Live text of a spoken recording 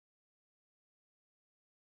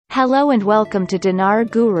Hello and welcome to Dinar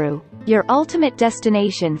Guru, your ultimate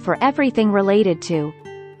destination for everything related to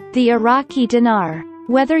the Iraqi dinar.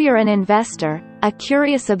 Whether you're an investor, a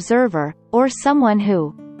curious observer, or someone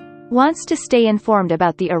who wants to stay informed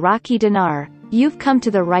about the Iraqi dinar, you've come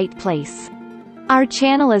to the right place. Our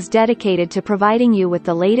channel is dedicated to providing you with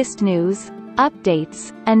the latest news,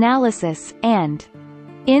 updates, analysis, and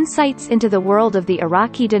insights into the world of the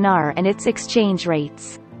Iraqi dinar and its exchange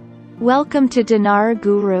rates. Welcome to Dinar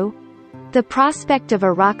Guru. The prospect of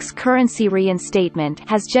Iraq's currency reinstatement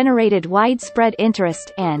has generated widespread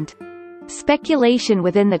interest and speculation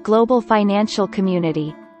within the global financial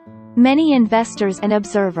community. Many investors and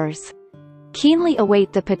observers keenly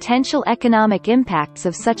await the potential economic impacts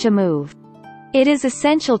of such a move. It is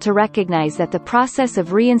essential to recognize that the process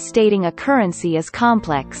of reinstating a currency is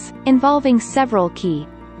complex, involving several key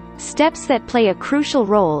steps that play a crucial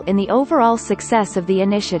role in the overall success of the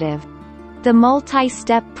initiative. The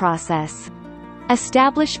multi-step process.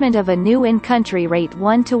 Establishment of a new in-country rate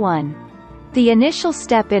 1-to-1. The initial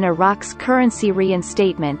step in Iraq's currency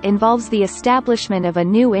reinstatement involves the establishment of a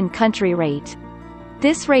new in-country rate.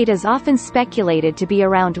 This rate is often speculated to be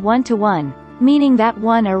around 1-to-1, meaning that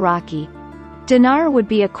one Iraqi dinar would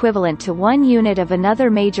be equivalent to 1 unit of another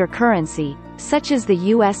major currency, such as the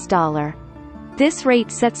US dollar. This rate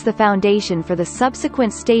sets the foundation for the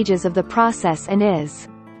subsequent stages of the process and is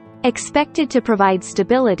expected to provide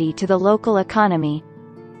stability to the local economy.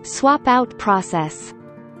 Swap-out process.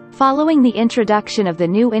 Following the introduction of the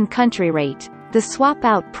new in-country rate, the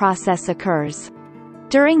swap-out process occurs.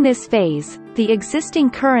 During this phase, the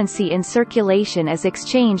existing currency in circulation is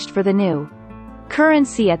exchanged for the new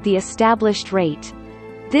currency at the established rate.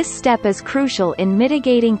 This step is crucial in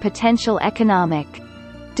mitigating potential economic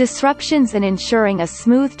disruptions and ensuring a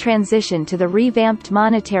smooth transition to the revamped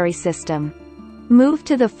monetary system. Move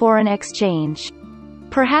to the foreign exchange.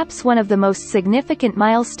 Perhaps one of the most significant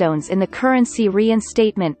milestones in the currency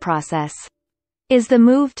reinstatement process is the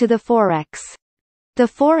move to the FOREX. The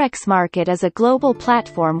FOREX market is a global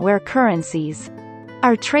platform where currencies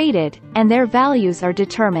are traded, and their values are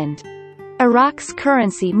determined. Iraq's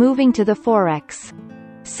currency moving to the FOREX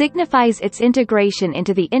signifies its integration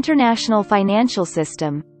into the international financial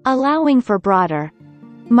system, allowing for broader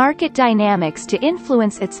market dynamics to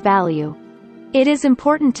influence its value. It is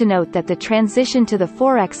important to note that the transition to the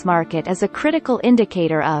FOREX market is a critical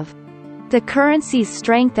indicator of the currency's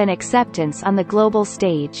strength and acceptance on the global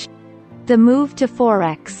stage. The move to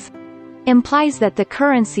FOREX implies that the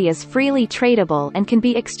currency is freely tradable and can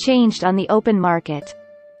be exchanged on the open market,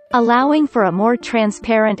 allowing for a more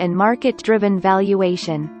transparent and market-driven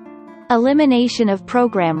valuation. Elimination of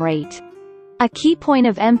program rate. A key point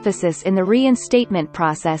of emphasis in the reinstatement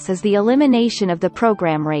process is the elimination of the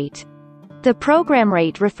program rate. The program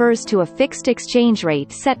rate refers to a fixed exchange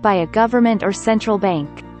rate set by a government or central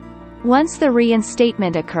bank. Once the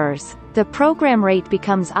reinstatement occurs, the program rate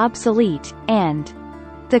becomes obsolete, and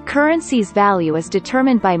the currency's value is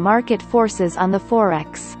determined by market forces on the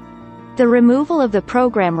FOREX. The removal of the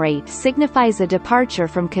program rate signifies a departure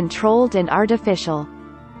from controlled and artificial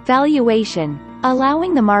valuation,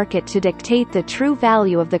 allowing the market to dictate the true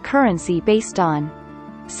value of the currency based on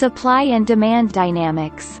supply and demand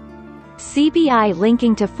dynamics. CBI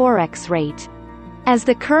linking to FOREX rate. As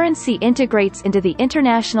the currency integrates into the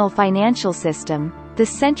international financial system, the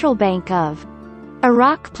Central Bank of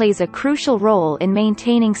Iraq plays a crucial role in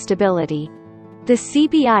maintaining stability. The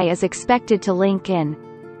CBI is expected to link in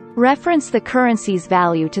reference the currency's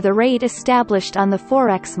value to the rate established on the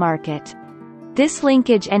FOREX market. This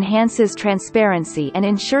linkage enhances transparency and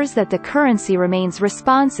ensures that the currency remains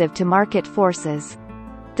responsive to market forces.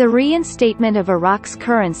 The reinstatement of Iraq's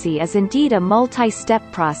currency is indeed a multi-step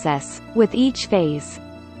process, with each phase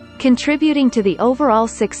contributing to the overall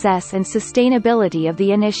success and sustainability of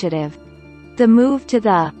the initiative. The move to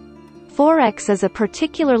the FOREX is a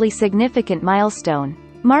particularly significant milestone,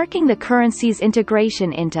 marking the currency's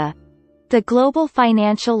integration into the global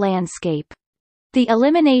financial landscape. The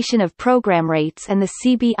elimination of program rates and the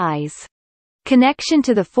CBI's connection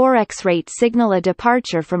to the FOREX rate signal a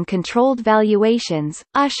departure from controlled valuations,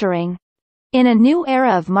 ushering in a new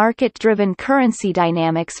era of market-driven currency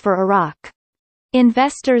dynamics for Iraq.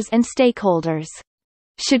 Investors and stakeholders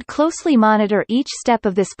should closely monitor each step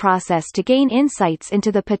of this process to gain insights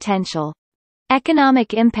into the potential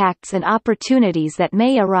economic impacts and opportunities that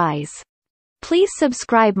may arise. Please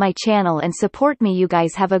subscribe my channel and support me. You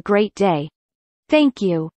guys have a great day. Thank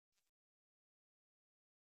you.